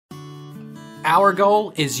Our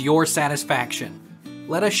goal is your satisfaction.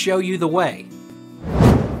 Let us show you the way.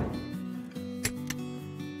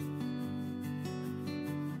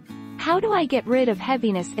 How do I get rid of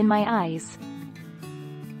heaviness in my eyes?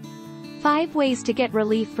 5 ways to get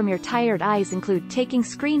relief from your tired eyes include taking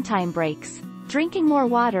screen time breaks, drinking more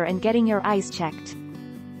water and getting your eyes checked.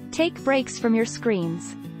 Take breaks from your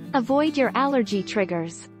screens. Avoid your allergy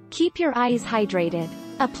triggers. Keep your eyes hydrated.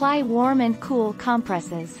 Apply warm and cool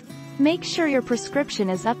compresses. Make sure your prescription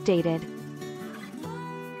is updated.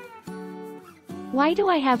 Why do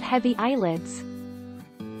I have heavy eyelids?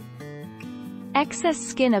 Excess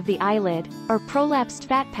skin of the eyelid, or prolapsed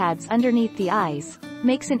fat pads underneath the eyes,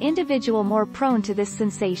 makes an individual more prone to this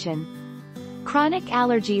sensation. Chronic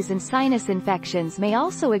allergies and sinus infections may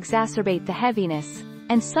also exacerbate the heaviness,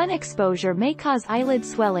 and sun exposure may cause eyelid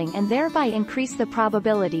swelling and thereby increase the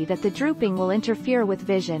probability that the drooping will interfere with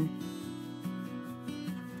vision.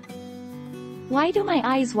 Why do my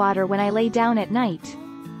eyes water when I lay down at night?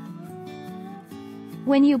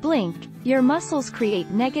 When you blink, your muscles create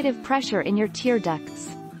negative pressure in your tear ducts.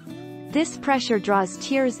 This pressure draws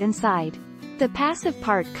tears inside. The passive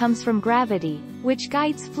part comes from gravity, which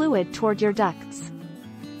guides fluid toward your ducts.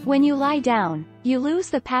 When you lie down, you lose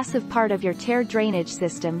the passive part of your tear drainage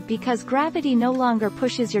system because gravity no longer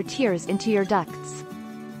pushes your tears into your ducts.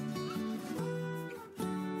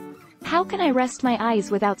 How can I rest my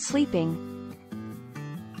eyes without sleeping?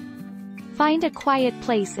 Find a quiet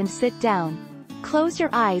place and sit down. Close your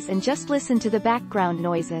eyes and just listen to the background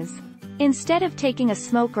noises. Instead of taking a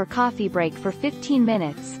smoke or coffee break for 15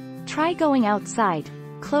 minutes, try going outside,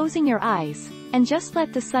 closing your eyes, and just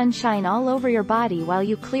let the sun shine all over your body while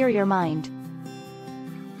you clear your mind.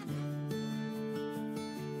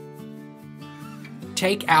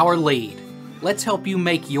 Take our lead. Let's help you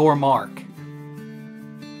make your mark.